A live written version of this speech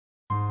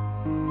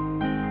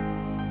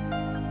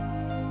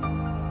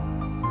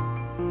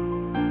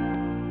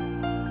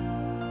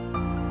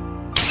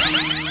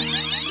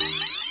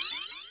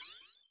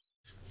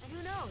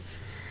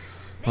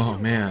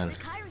man.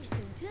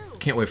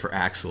 Can't wait for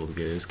Axel to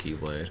get his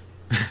Keyblade.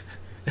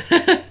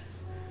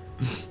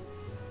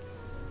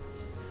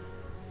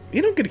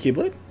 You don't get a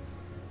Keyblade?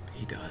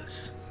 He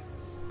does.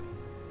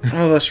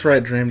 Oh, that's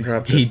right, Dream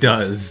Drop Distance. He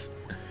does.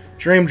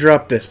 Dream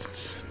Drop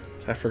Distance.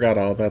 I forgot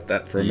all about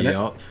that for a minute.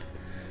 Yep.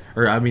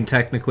 Or, I mean,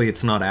 technically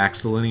it's not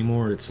Axel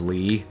anymore, it's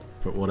Lee,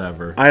 but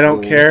whatever. I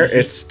don't care,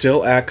 it's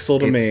still Axel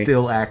to me. It's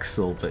still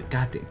Axel, but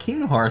goddamn,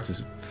 Kingdom Hearts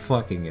is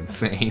fucking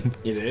insane.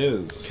 It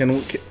is.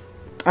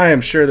 I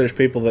am sure there's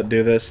people that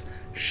do this,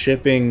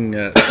 shipping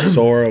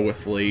Sora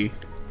with Lee.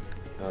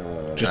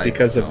 Just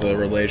because of the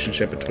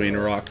relationship between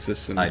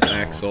Roxas and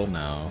Axel.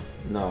 No.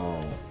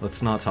 No.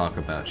 Let's not talk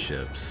about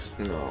ships.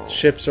 No.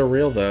 Ships are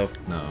real, though.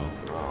 No.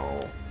 No.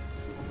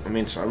 I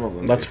mean, some of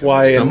them. That's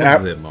why. Some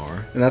of them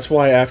are. And that's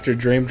why after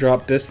Dream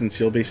Drop Distance,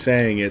 you'll be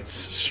saying it's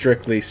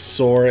strictly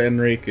Sora and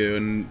Riku,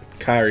 and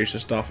Kairi's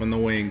just off in the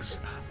wings.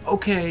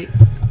 Okay.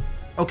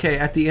 Okay,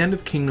 at the end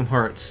of Kingdom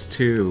Hearts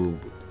 2,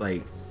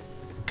 like,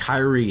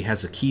 Kairi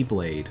has a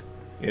Keyblade.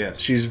 Yes.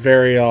 She's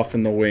very off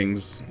in the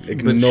wings,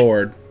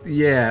 ignored.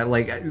 Yeah,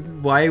 like,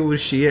 why was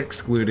she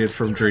excluded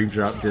from Dream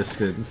Drop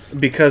Distance?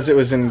 Because it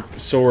was in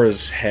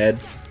Sora's head,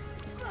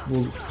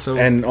 Well, so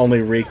and only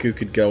Riku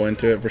could go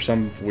into it for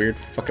some weird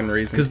fucking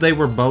reason. because they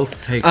were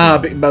both taking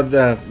But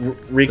the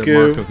Riku... the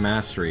Mark of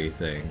Mastery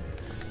thing.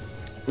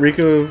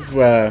 Riku,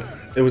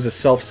 it was a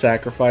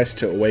self-sacrifice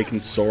to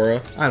awaken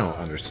Sora. I don't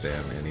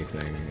understand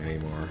anything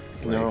anymore.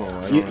 Like, No,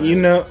 I don't You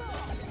know...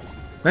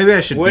 maybe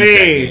I should beat that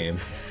Wait. game.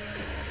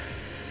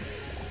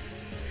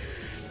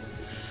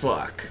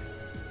 Fuck.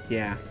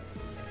 Yeah.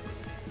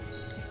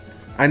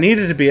 I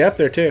needed to be up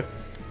there, too.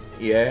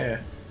 Yeah.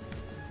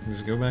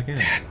 Just go back in.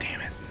 God damn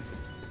it.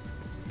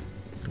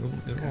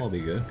 It'll all be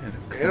good.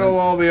 It'll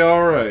all be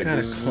alright.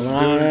 Gotta Just do it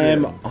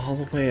climb again. all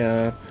the way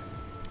up.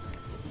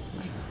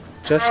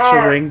 Just to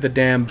ring the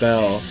damn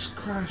bell. Jesus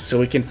Christ. So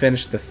we can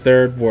finish the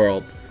third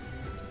world.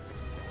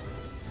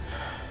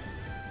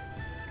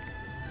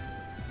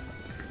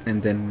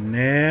 And then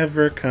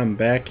never come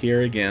back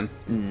here again.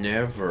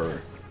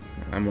 Never.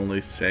 I'm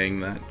only saying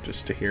that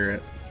just to hear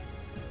it.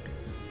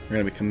 We're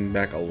gonna be coming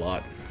back a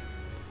lot.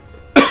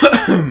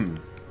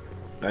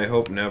 I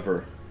hope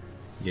never,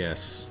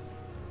 Yes.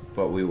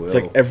 but we will. It's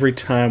like every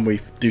time we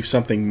do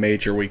something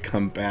major, we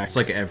come back. It's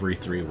like every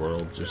 3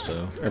 worlds or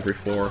so. every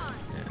 4.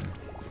 Yeah.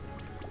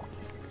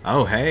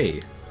 Oh,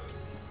 hey.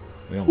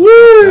 We almost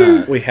Woo! missed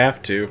that. We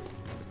have to.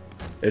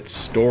 It's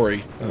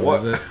story. Oh, what?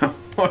 is it?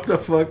 What the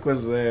fuck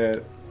was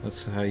that?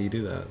 That's how you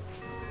do that.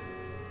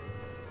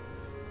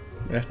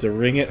 We have to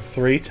ring it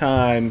 3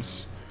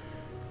 times.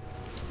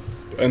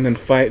 And then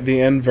fight the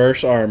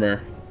inverse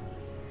armor.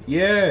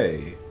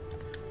 Yay!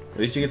 At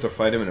least you get to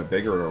fight him in a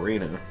bigger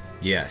arena.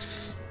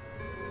 Yes.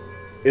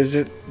 Is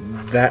it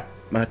that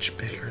much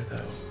bigger,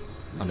 though?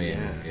 I mean,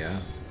 Yes. yeah.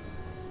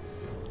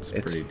 It's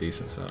pretty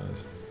decent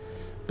size.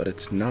 But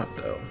it's not,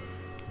 though.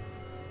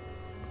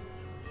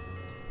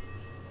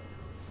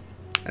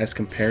 As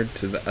compared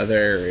to the other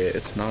area,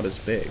 it's not as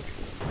big.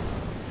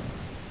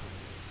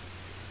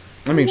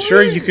 I mean,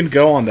 sure, you can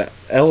go on the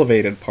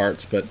elevated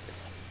parts, but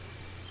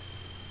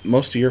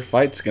most of your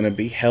fight's going to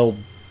be held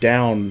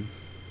down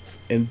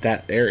in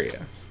that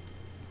area.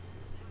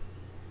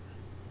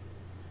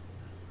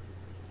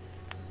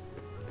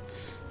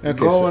 Okay,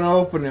 Go and so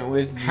open it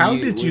with. How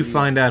did you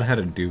find out how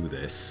to do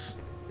this?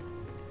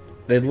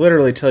 they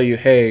literally tell you,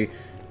 hey,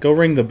 go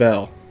ring the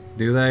bell.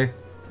 Do they?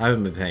 I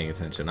haven't been paying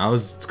attention. I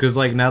was, because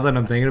like now that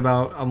I'm thinking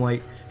about, I'm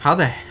like, how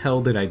the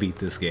hell did I beat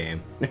this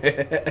game?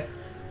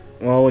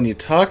 Well, when you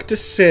talk to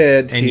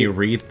Sid, And you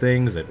read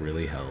things, it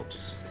really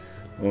helps.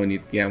 when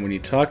you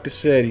talk to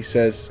Sid, he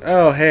says,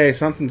 "Oh, hey,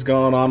 something's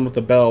going on with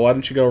the bell. Why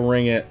don't you go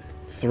ring it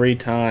 3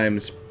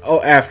 times?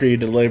 Oh, after you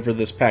deliver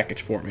this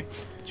package for me."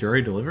 Did you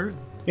already deliver it?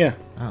 Yeah,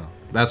 Oh,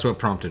 that's what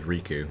prompted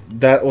Riku.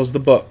 that was the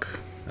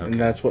book, Okay. and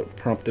that's what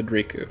prompted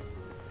Riku,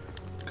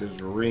 Because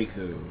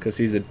Riku. because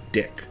he's a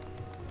dick.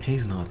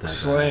 He's not that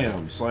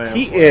Slam, slam.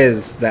 He slam.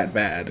 is that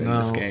bad in bad.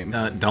 this No,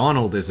 game,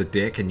 Donald is a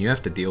dick, and you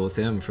have to deal with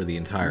him for the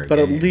entire but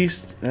game. at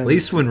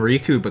least when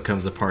Riku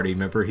becomes a party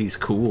member, he's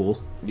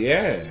cool.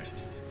 Yeah.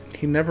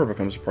 he never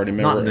becomes a party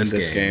member Not in in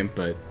this, game.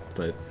 but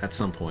at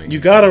some point. You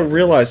gotta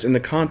realize, in the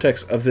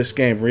context of this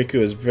game, Riku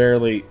is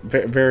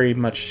very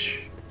much.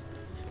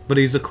 But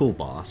he's a cool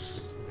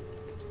boss.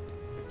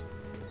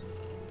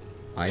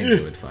 I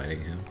enjoyed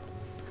fighting him.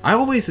 I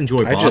always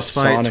enjoy I boss just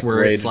fights Sonic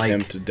where it's raided him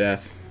like to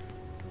death.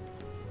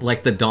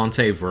 the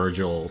Dante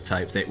Virgil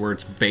type thing, where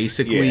it's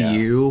basically Yeah.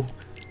 you.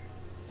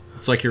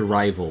 It's like your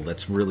rival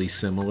that's really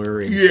similar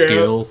in Yeah.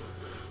 skill.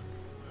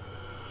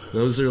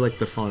 Those are like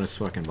the funnest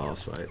fucking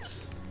boss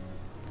fights.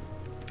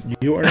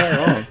 You are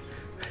not wrong.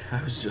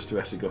 I was just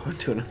about to go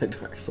into another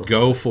Dark Souls.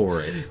 Go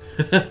for it.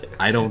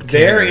 I don't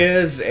care.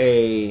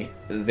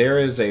 There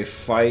is a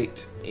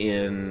fight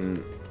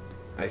in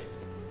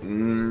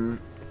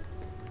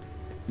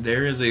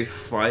there is a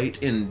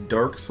fight in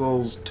Dark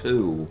Souls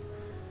 2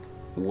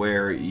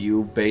 where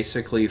you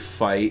basically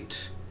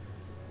fight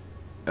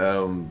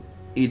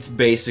it's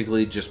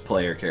basically just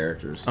player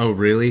characters. Oh,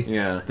 really?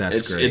 Yeah,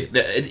 That's great.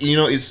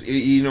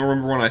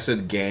 Remember when I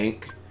said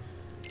gank?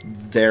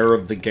 They're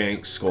of the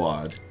gank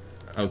squad.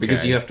 Okay.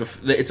 Because you have to.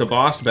 It's a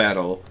boss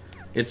battle.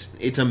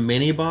 It's a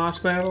mini boss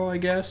battle, I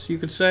guess you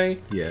could say.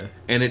 Yeah.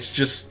 And it's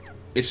just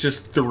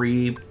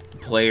 3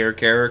 player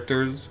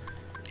characters.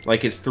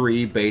 Like it's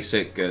 3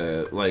 basic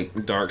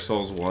like Dark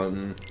Souls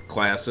 1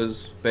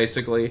 classes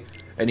basically,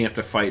 and you have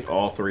to fight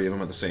all 3 of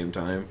them at the same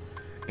time.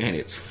 And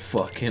it's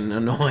fucking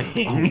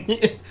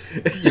annoying.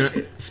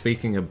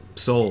 Speaking of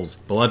Souls,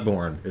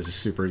 Bloodborne is a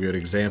super good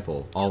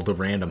example. All the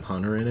random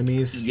hunter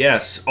enemies.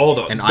 Yes. Oh,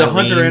 the Eileen,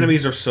 hunter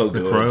enemies are so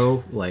good. The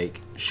crow,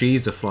 like,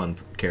 she's a fun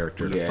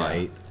character to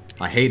fight.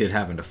 I hated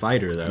having to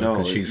fight her, though,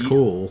 because she's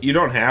cool. You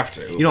don't have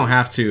to. You don't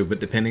have to, but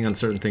depending on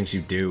certain things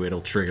you do,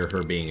 it'll trigger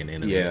her being an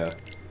enemy. Yeah.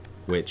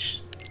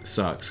 Which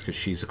sucks, because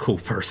she's a cool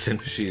person.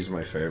 She's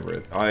my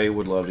favorite. I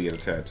would love to get a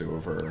tattoo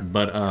of her.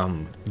 But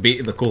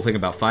the cool thing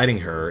about fighting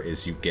her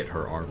is you get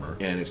her armor.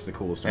 And it's the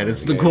coolest armor. And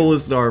it's the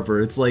coolest armor.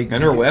 It's like...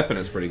 And her weapon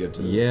is pretty good,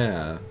 too.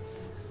 Yeah.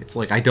 It's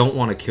like, I don't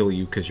want to kill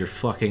you because you're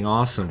fucking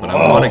awesome, but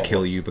I want to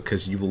kill you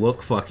because you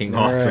look fucking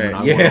awesome, and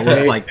I want to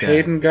look like that.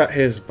 Hayden got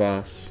his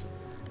boss.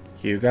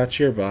 You got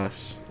your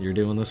boss. You're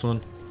doing this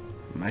one?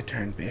 My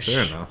turn, bish.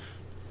 Fair enough.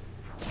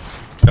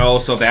 Oh,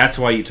 so that's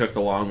why you took the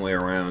long way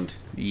around.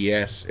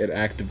 Yes, it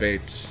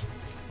activates.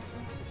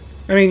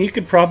 I mean, you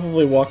could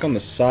probably walk on the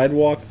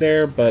sidewalk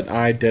there, but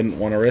I didn't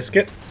want to risk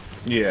it.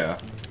 Yeah.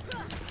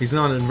 He's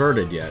not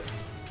inverted yet.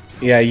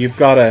 Yeah, you've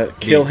got to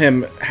kill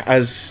him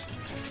as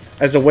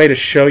a way to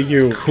show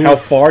you how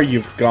far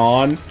you've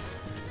gone.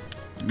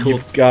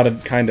 You've got to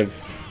kind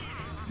of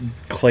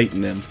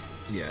Clayton him.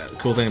 Yeah, the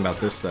cool thing about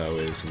this, though,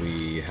 is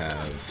we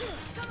have...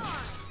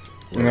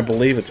 And I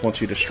believe it's once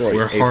you destroy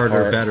We're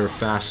harder, better,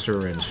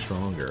 faster, and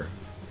stronger.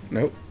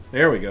 Nope.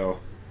 There we go.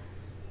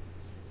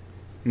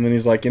 And then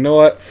he's like, you know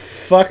what?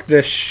 Fuck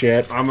this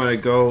shit. I'm gonna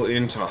go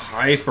into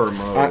hyper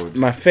mode.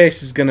 My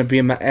face is gonna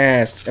be my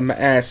ass, and my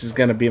ass is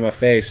gonna be my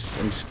face,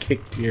 and just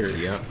kick your...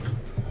 Yep.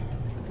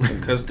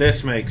 Because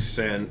this makes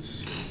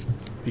sense.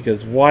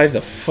 Because why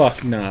the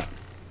fuck not?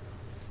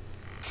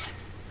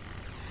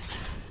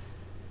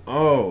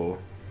 Oh.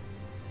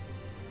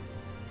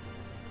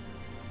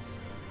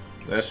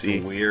 That's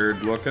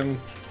weird looking.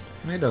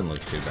 It doesn't look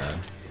too bad.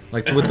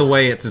 Like, with the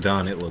way it's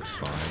done, it looks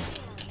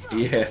fine.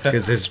 Yeah.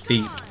 Because his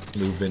feet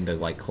move into,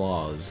 like,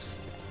 claws.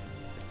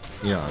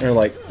 You know. They're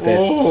like fists.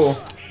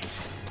 Oh.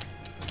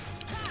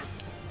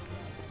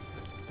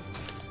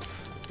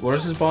 What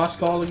is his boss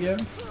called again?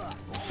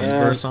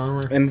 Inverse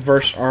armor?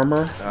 Inverse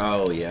armor.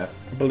 Oh, yeah.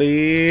 I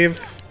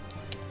believe.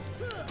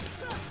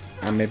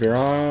 I may be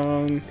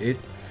wrong.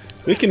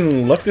 We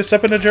can look this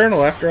up in a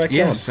journal after I kill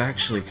him. Yes,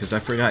 actually, because I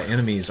forgot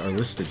enemies are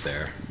listed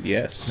there.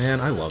 Yes.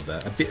 Man, I love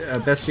that.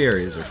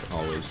 Bestiaries are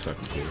always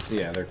fucking cool.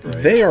 Yeah, they're great.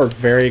 They are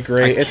very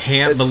great. I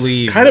can't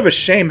believe... It's kind of a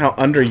shame how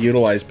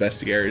underutilized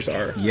bestiaries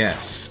are.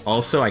 Yes.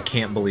 Also, I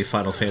can't believe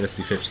Final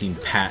Fantasy 15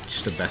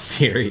 patched a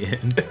bestiary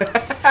in.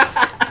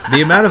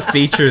 The amount of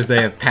features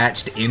they have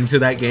patched into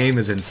that game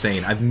is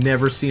insane. I've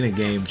never seen a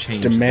game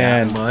change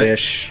that much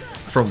fish.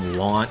 From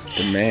launch.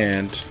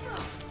 Demand.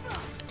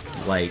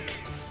 Like,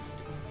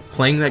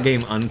 playing that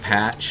game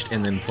unpatched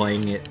and then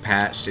playing it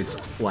patched, it's,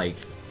 like,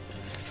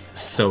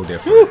 so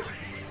different. Woo.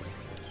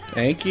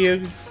 Thank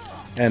you.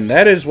 And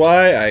that is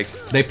why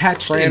they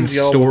patched in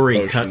story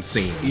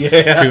cutscenes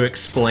to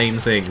explain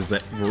things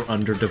that were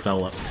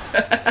underdeveloped.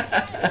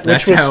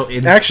 That's which was how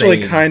insane.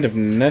 Actually kind of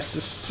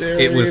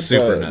necessary. It was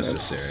super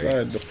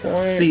necessary. Beside the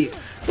point. See,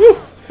 woo,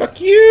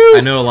 fuck you.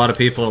 I know a lot of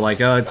people are like,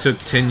 "Oh, it took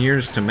 10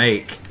 years to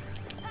make."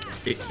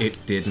 It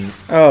didn't.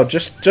 Oh,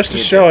 just to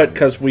show it,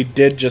 because we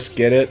did just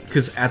get it.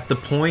 Because at the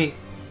point,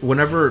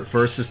 whenever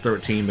Versus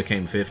 13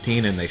 became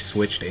 15 and they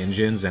switched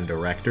engines and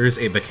directors,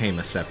 it became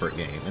a separate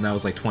game, and that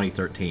was like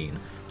 2013.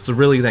 So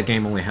really, that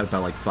game only had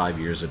about like 5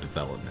 years of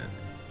development.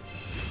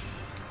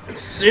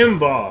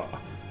 Simba.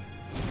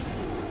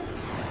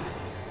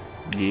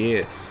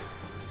 Yes.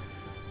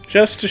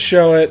 Just to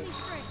show it.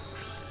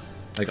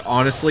 Like,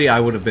 honestly, I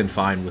would have been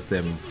fine with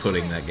them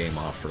putting that game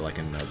off for like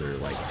another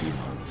like few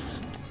months.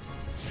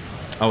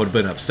 I would have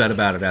been upset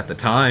about it at the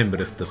time,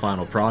 but if the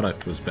final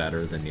product was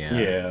better, then yeah.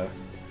 Yeah.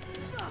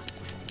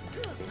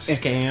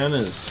 Scan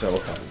is so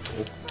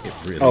helpful. It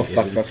really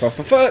is.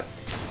 Fuck.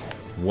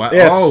 What?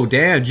 Yes. Oh,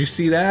 damn, did you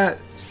see that?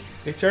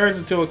 It turns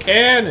into a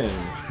cannon.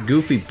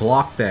 Goofy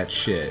blocked that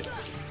shit.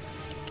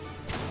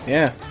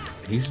 Yeah.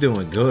 He's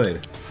doing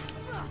good.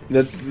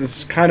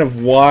 That's kind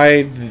of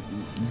why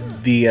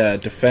the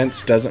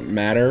defense doesn't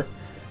matter.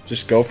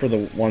 Just go for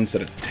the ones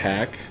that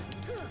attack.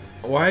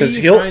 Why are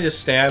you trying to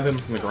stab him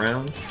from the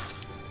ground?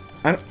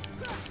 I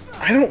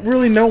don't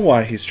really know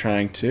why he's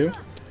trying to.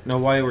 No,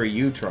 why were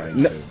you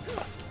trying to?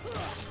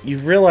 You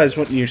realize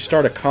when you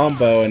start a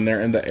combo and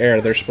they're in the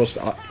air, they're supposed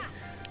to...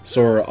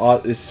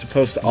 is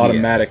supposed to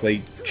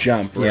automatically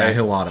jump, right? Yeah,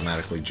 he'll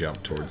automatically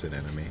jump towards an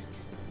enemy.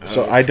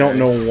 So I don't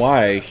know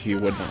why he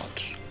would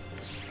not.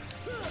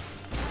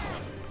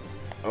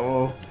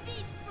 Oh.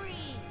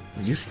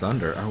 Use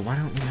thunder. Oh, why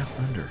don't we have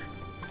thunder?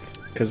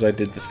 because I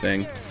did the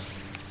thing.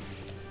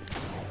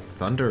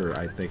 Thunder,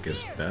 I think,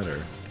 is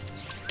better.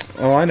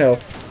 Oh, I know.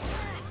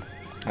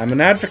 I'm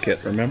an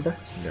advocate, remember?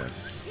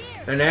 Yes.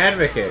 An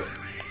advocate.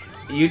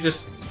 You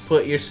just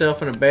put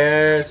yourself in a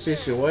bad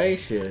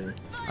situation.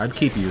 I'd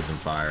keep using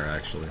fire,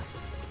 actually.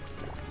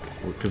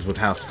 Because with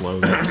how slow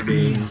that's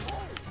being...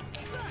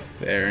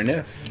 Fair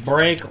enough.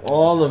 Break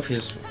all of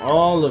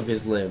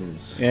his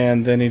limbs.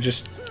 And then he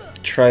just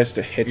tries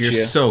to hit you.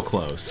 You're so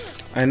close.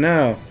 I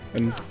know.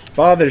 And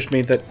bothers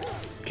me that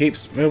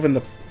keeps moving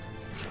the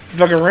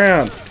fuck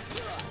around.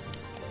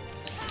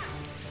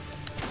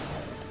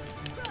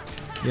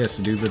 Yes,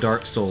 do the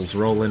Dark Souls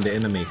roll into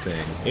enemy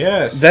thing.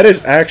 Yes. That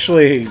is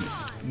actually,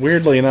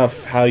 weirdly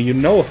enough, how you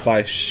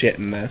nullify shit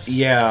in this.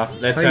 Yeah,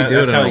 that's how you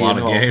do it in a lot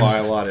of nullify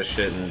games. a lot of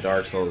shit in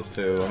Dark Souls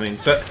too. I mean,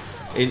 so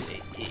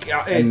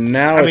And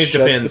now I mean, it's it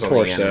just depends the on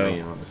the torso.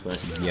 enemy,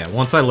 honestly. Yeah,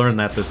 once I learned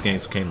that, this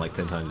games became like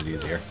 10 times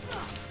easier.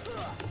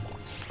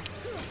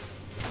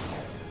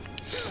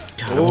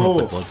 God, I want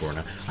to play Bloodborne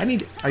now.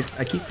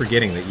 I keep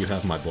forgetting that you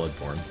have my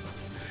Bloodborne.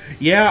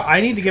 Yeah,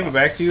 I need to give it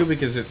back to you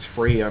because it's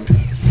free on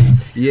PC.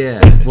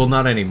 Yeah, well,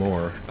 not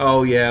anymore.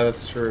 Oh yeah,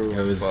 that's true.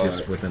 It was but-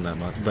 just within that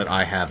month, but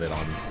I have it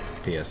on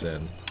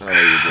PSN. Oh,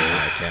 you do.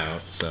 My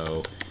account,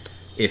 so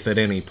if at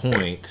any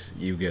point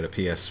you get a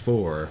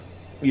PS4,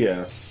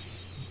 Yeah.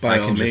 By I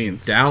all can just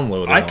means.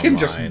 download it I can online.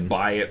 just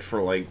buy it for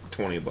like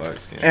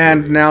 $20.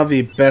 And now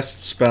the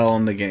best spell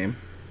in the game.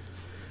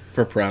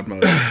 For Proud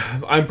Mode.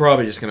 I'm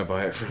probably just gonna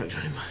buy it for $20.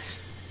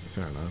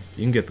 Fair enough.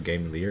 You can get the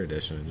Game of the Year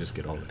edition and just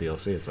get all the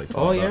DLC. It's like $12.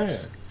 Oh yeah.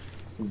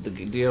 The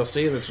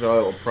DLC that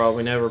I will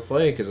probably never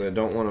play because I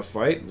don't want to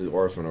fight the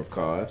Orphan of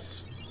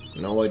Kos.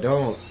 No, I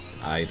don't.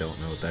 I don't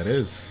know what that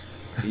is.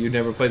 You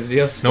never played the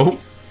DLC? Nope.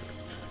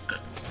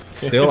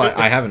 Still,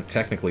 I haven't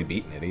technically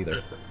beaten it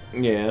either.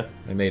 Yeah.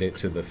 I made it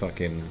to the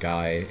fucking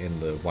guy in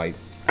the white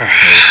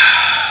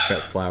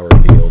flower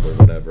field or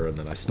whatever, and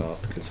then I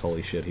stopped because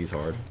holy shit, he's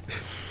hard.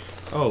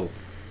 Oh.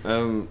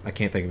 I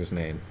can't think of his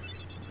name.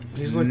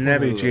 He's like Nebby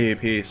one of G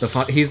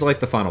piece. He's like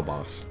the final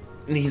boss.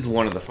 he's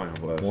one of the final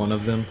bosses. One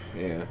of them.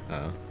 Yeah.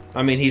 Oh.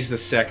 I mean, he's the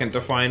second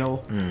to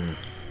final.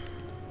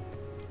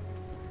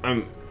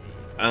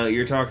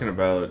 You're talking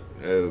about.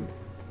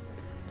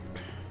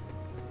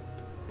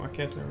 Why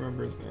can't I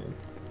remember his name?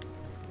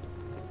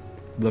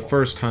 The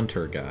first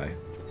hunter guy.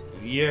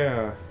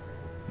 Yeah.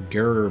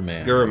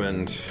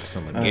 German.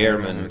 Something.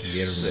 Gehrmund.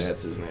 Gehrmund.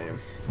 That's his name.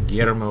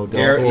 Guillermo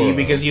del Toro.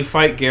 Because you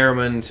fight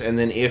Gehrmund, and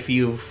then if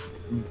you've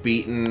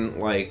beaten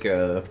like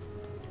if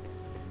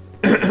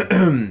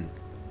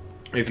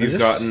you've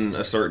gotten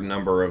a certain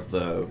number of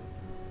the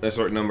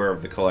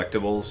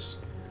collectibles,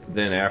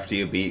 then after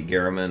you beat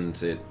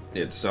Gehrmund,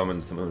 it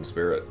summons the Moon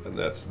Spirit, and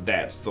that's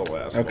the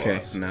last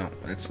boss. No,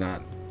 it's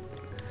not.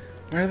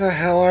 Where the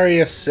hell are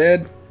you,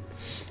 Sid?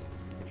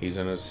 He's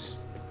in his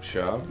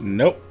shop.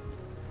 Nope.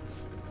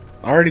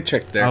 Already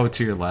checked there. Oh,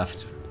 to your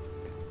left.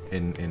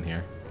 In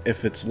here.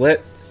 If it's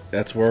lit,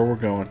 that's where we're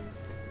going.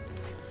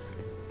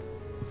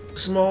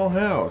 Small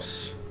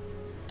house.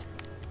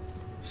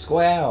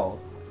 Squall.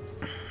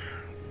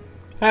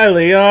 Hi,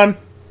 Leon.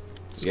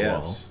 Squall.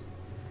 Yes.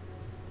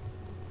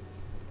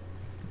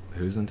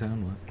 Who's in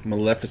town? What?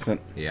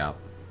 Maleficent. Yeah.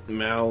 Witch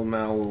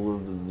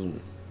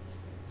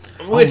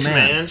man.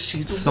 man,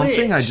 she's a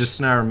Something witch. I just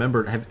now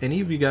remembered. Have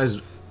any of you guys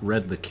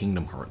read the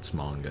Kingdom Hearts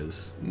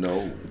mangas?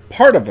 No.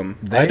 Part of them.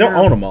 I don't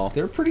own them all.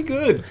 They're pretty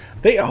good.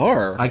 They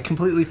are. I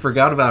completely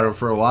forgot about it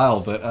for a while,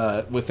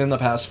 but within the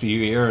past few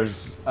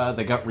years,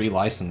 they got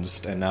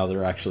relicensed, and now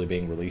they're actually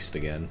being released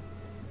again.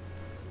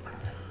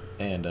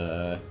 And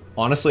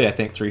honestly, I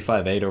think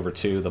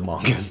 358/2, the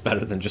manga, is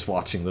better than just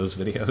watching those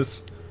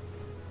videos.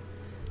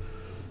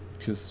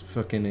 Because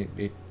fucking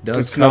it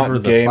does cover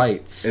the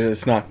fights.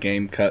 It's not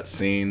game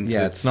cutscenes.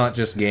 Yeah, it's not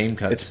just game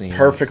cutscenes. It's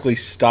perfectly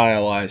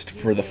stylized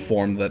for the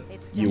form that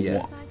you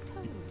want.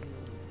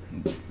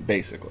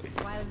 Basically.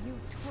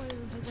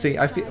 See,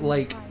 I feel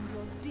like,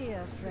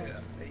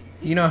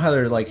 you know how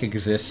there like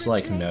exists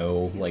like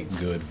no like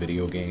good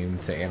video game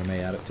to anime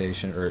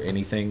adaptation or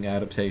anything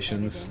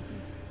adaptations.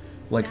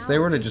 Like if they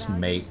were to just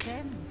make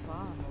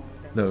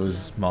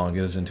those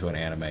mangas into an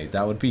anime,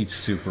 that would be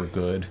super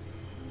good.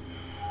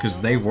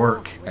 Because they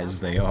work as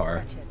they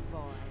are.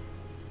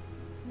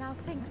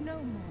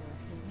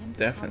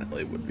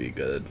 Definitely would be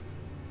good.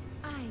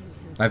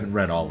 I haven't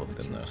read all of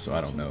them though, so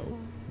I don't know.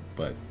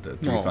 But the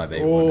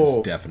 358 one is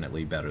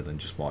definitely better than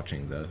just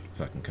watching the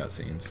fucking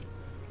cutscenes.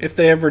 If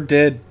they ever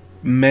did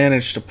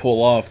manage to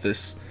pull off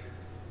this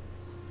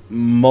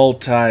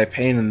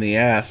multi-pain in the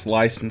ass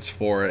license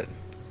for it,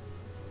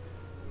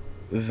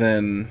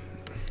 then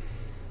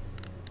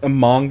a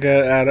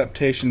manga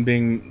adaptation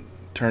being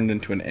turned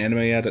into an anime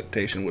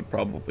adaptation would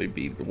probably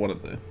be one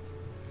of the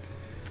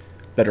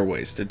better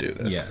ways to do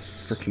this.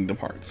 Yes. For Kingdom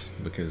Hearts.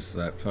 Because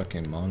that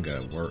fucking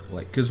manga work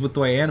like because with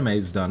the way anime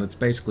is done, it's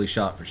basically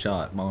shot for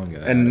shot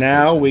manga. And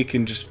now we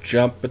can just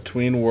jump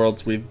between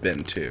worlds we've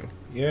been to.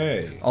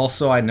 Yay.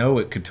 Also, I know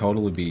it could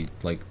totally be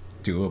like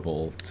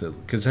doable to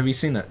because have you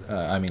seen that?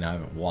 I mean, I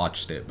haven't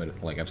watched it,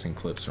 but like I've seen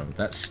clips from it.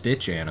 That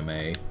Stitch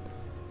anime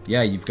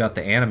yeah, you've got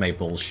the anime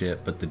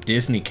bullshit, but the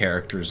Disney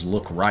characters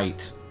look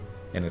right,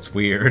 and it's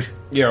weird.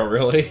 Yeah,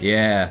 really?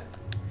 Yeah.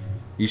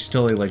 You should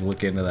totally, like,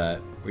 look into that.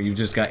 Where you've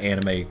just got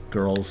anime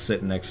girls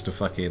sitting next to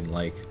fucking,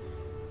 like,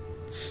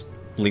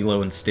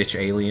 Lilo and Stitch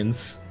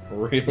aliens.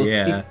 Really?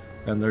 Yeah.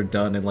 And they're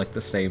done in, like,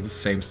 the same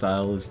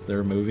style as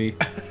their movie.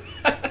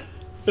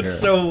 It's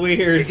so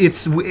weird.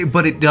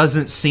 But it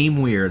doesn't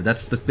seem weird.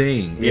 That's the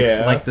thing. Yeah.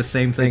 It's like the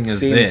same thing as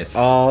this.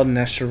 All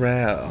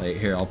natural. Like,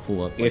 here, I'll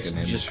pull up like It's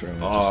an just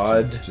intro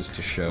odd. just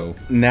to show.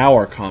 Now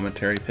our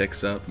commentary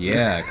picks up.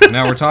 Yeah, because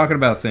now we're talking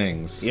about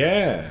things.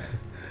 Yeah.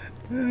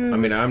 I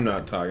mean, I'm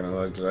not talking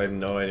about it because I have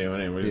no idea what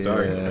anybody's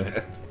talking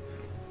about.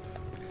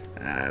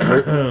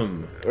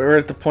 We're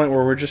at the point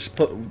where we're just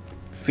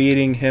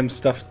feeding him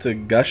stuff to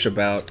gush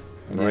about.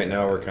 Right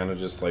now, we're kind of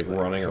just like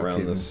running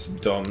around this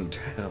dumb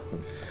town.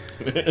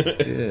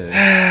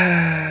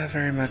 Yeah.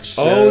 Very much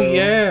so. Oh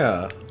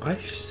yeah,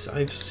 I've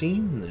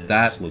seen this.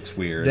 That looks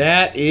weird.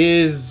 That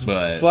is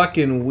But-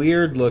 fucking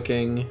weird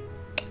looking.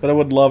 But I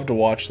would love to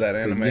watch that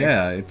anime.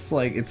 Yeah, it's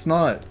like, it's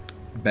not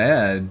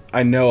bad.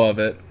 I know of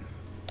it.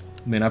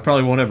 I mean, I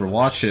probably won't ever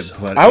watch it,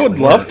 but I would it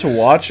love works. to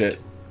watch it.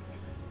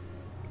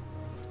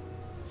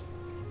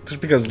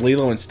 Just because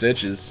Lilo and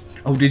Stitch is...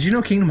 Oh, did you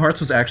know Kingdom Hearts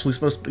was actually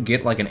supposed to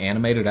get like an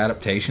animated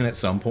adaptation at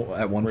one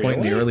point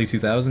in the Really? early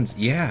 2000s?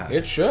 Yeah.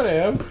 It should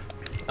have.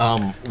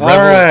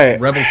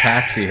 Rebel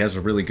Taxi has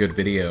a really good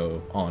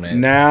video on it.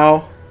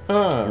 Now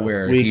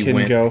Where we he can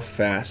went, go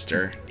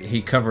faster.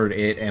 He covered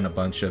it and a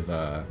bunch of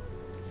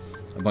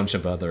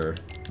other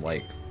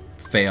like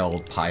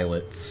failed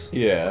pilots,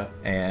 Yeah.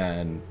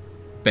 and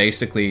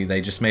basically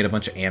they just made a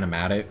bunch of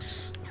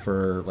animatics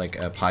for like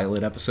a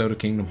pilot episode of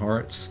Kingdom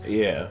Hearts.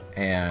 Yeah.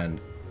 And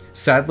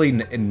sadly,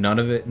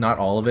 not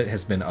all of it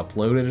has been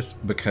uploaded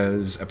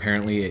because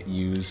apparently it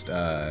used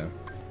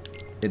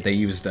they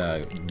used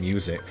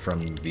music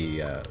from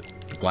the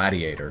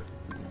Gladiator.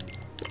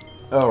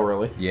 Oh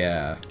really?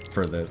 Yeah,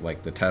 for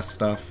the test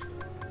stuff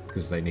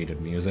because they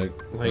needed music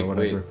Like or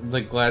whatever. wait,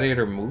 the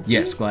Gladiator movie?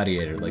 Yes,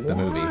 Gladiator, like the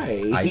movie.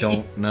 Why? I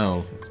don't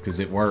know because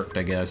it worked,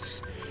 I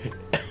guess.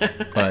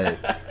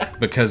 But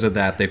because of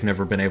that, they've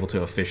never been able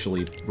to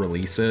officially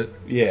release it.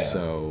 Yeah.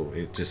 So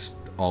it just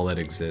all that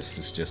exists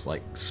is just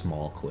like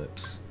small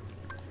clips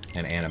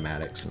and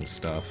animatics and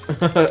stuff.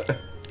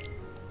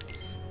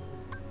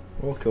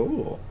 Well,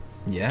 cool.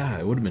 Yeah,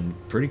 it would have been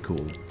pretty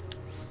cool.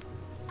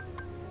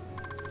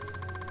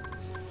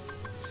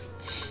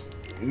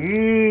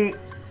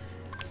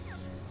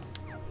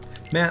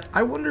 Man,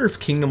 I wonder if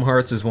Kingdom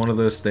Hearts is one of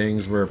those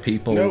things where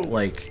people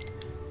like,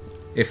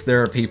 if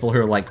there are people who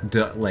are like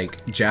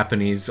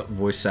Japanese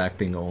voice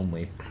acting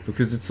only,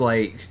 because it's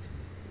like,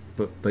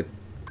 but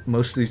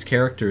most of these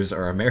characters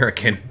are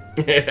American.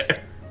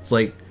 It's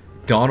like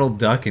Donald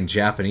Duck in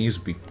Japanese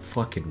would be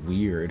fucking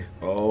weird.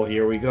 Oh,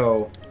 here we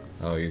go.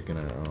 Oh, you're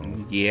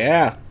gonna.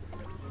 Yeah.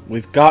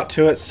 We've got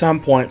to at some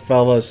point,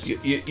 fellas.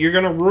 You're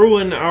gonna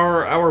ruin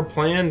our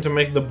plan to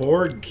make the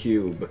Borg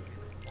cube.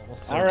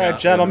 All right,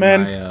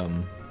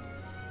 gentlemen.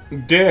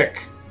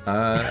 Dick.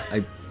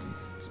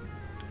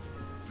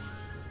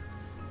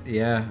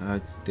 Yeah,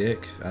 it's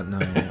Dick. No,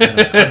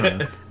 I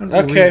don't know.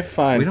 Okay,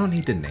 fine. We don't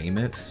need to name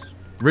it.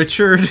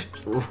 Richard.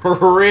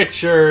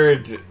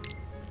 Richard.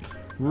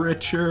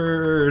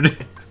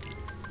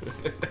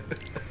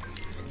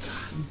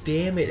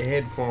 Damn it,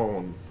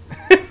 headphone.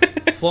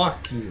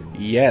 Fuck you.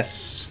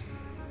 Yes.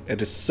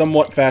 It is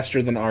somewhat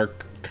faster than our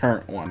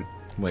current one.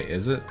 Wait,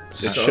 is it?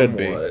 It should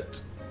be.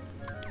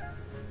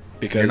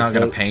 Because You're not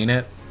gonna paint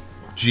it?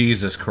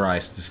 Jesus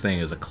Christ, this thing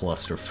is a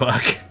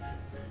clusterfuck.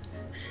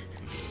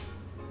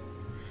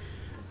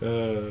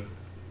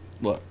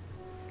 Look.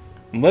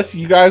 Unless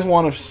you guys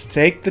want to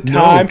take the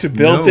time to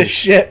build this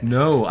shit.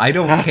 No, I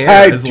don't care.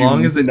 I As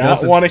long as it do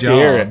does not wanna its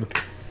hear job.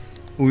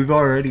 We've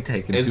already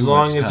taken As too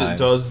long much as time. it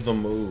does the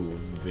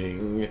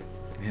moving.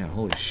 Yeah,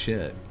 holy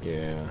shit.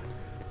 Yeah.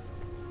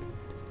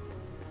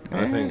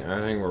 I think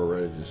we're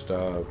ready to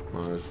stop,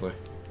 honestly.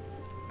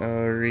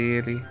 Oh,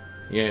 really?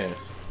 Yes.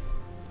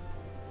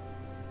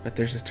 But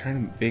there's a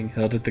tournament being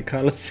held at the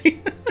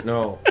Coliseum.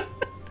 No.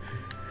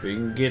 We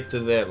can get to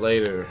that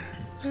later.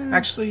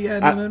 Actually, yeah,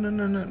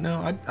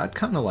 no. I'd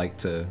kind of like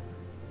to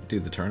do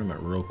the tournament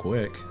real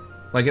quick.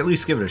 Like, at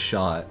least give it a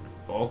shot.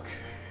 Okay.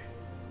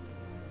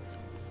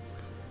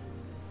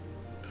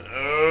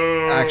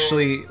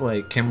 Actually,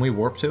 like, can we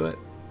warp to it?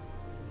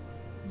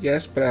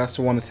 Yes, but I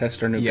also want to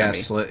test our new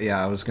Yes, gummy.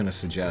 yeah, I was gonna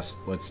suggest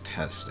let's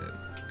test it.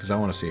 Because I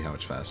want to see how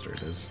much faster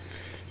it is.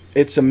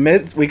 It's a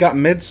we got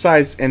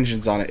mid-sized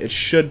engines on it. It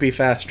should be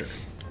faster.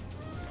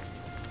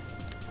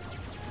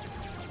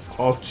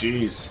 Oh,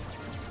 jeez.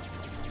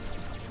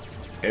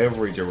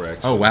 Every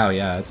direction. Oh, wow,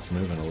 yeah, it's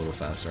moving a little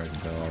faster, I can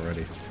tell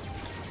already.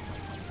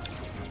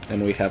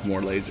 And we have more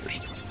lasers.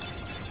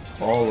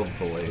 All of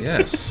the way.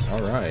 Yes,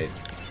 alright.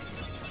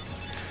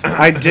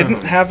 I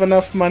didn't have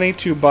enough money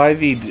to buy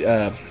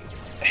the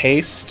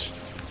haste,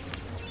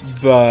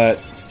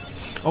 but...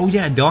 Oh,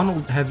 yeah,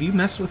 Donald, have you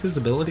messed with his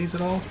abilities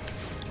at all?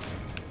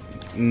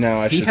 No,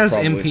 I He should has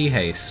probably... MP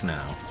haste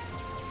now.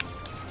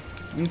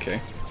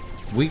 Okay.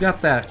 We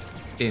got that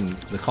in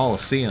the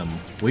Coliseum.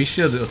 We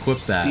should equip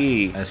that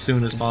as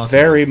soon as possible.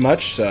 Very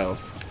much so.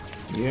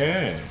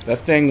 Yeah. That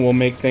thing will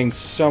make things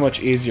so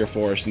much easier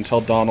for us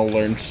until Donald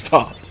learns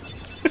stop.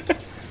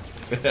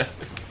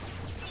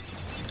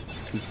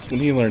 When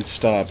he learns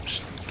stop,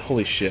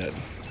 holy shit.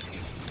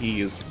 He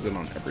uses it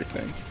on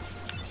everything.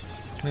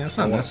 Yeah, that's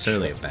not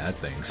necessarily a bad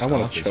thing. I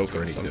want to choke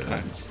him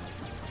sometimes.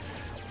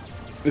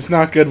 It's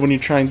not good when you're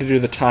trying to do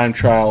the time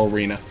trial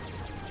arena.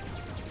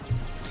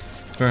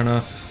 Fair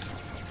enough.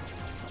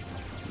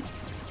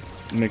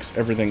 It makes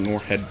everything more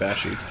head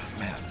bashy.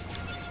 Man.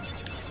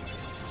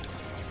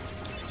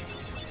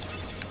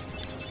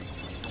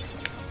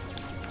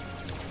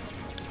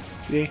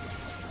 See?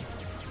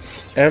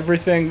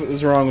 Everything that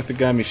was wrong with the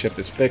gummy ship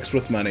is fixed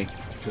with money.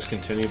 Just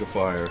continue to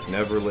fire.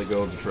 Never let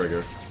go of the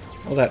trigger.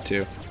 Well, that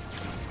too.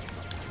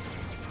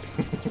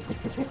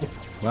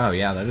 Wow,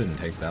 yeah, that didn't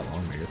take that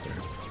long to get there.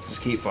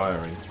 Just keep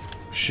firing.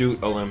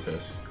 Shoot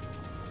Olympus.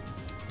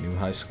 New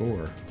high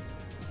score.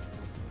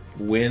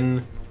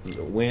 Win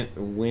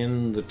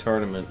the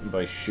tournament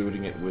by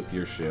shooting it with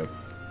your ship.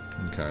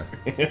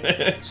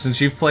 Okay.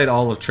 Since you've played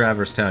all of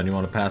Traverse Town, you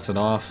want to pass it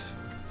off?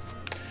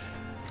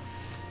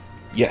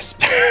 Yes.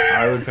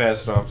 I would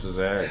pass it off to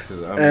Zach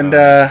because I'm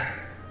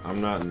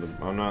not in the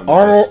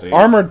best state.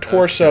 Armored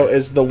Torso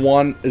is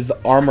the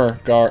armor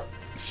guard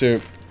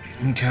suit.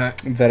 Okay.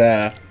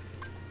 That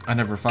I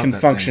never fought can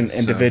that function thing,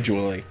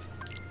 individually. So.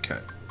 Okay.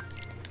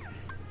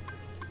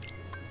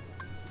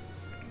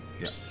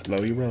 Yep.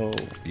 Slow you roll.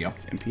 Yep.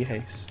 It's MP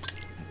haste.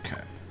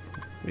 Okay.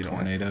 We don't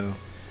Tornado.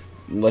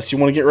 Unless you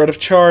want to get rid of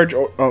charge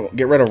or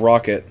get rid of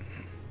rocket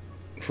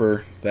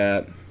for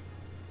that.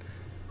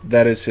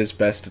 That is his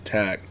best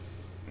attack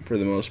for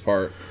the most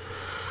part.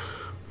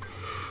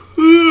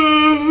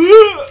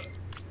 You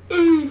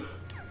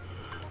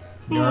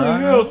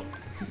alright?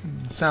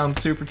 Sound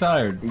super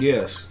tired.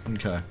 Yes.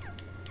 Okay.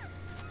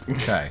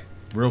 Okay.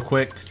 Real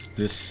quick,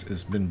 this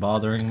has been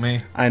bothering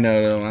me. I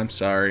know. I'm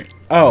sorry.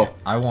 Oh,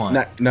 I want.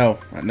 No.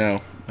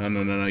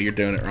 You're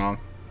doing it wrong.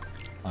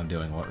 I'm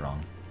doing what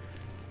wrong?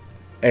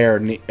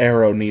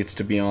 Arrow needs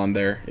to be on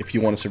there if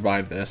you want to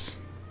survive this.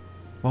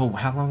 Whoa,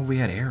 how long have we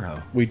had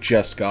Arrow? We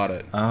just got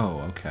it. Oh,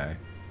 okay.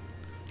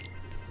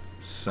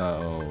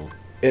 So...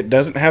 It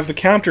doesn't have the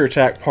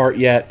counterattack part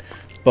yet,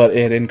 but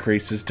it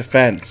increases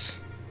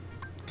defense.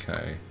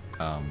 Okay.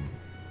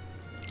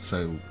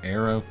 So,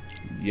 Arrow?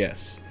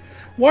 Yes.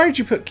 Why did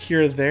you put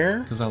Cure there?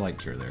 Because I like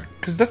Cure there.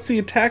 Because that's the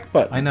attack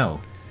button. I know.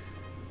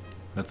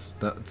 That's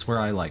where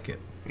I like it.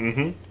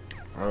 Mm-hmm.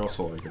 I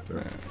also like it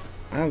there.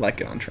 I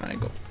like it on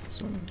triangle.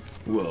 So.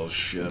 Well,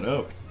 shut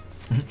up.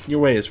 Your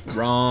way is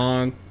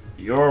wrong.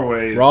 Your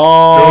way is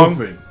wrong.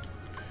 stupid.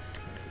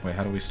 Wait,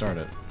 how do we start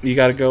it? You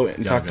gotta go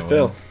and talk to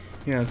Phil.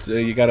 In. Yeah,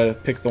 you gotta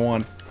pick the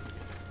one.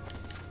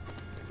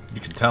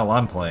 You can tell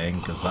I'm playing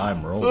because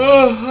I'm rolling.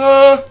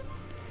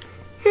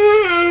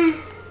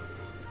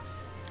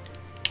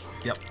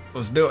 Yep,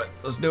 let's do it.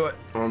 Let's do it.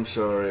 I'm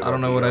sorry. I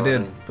don't know what I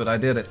did, but I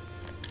did it.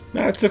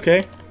 No, it's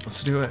okay.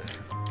 Let's do it.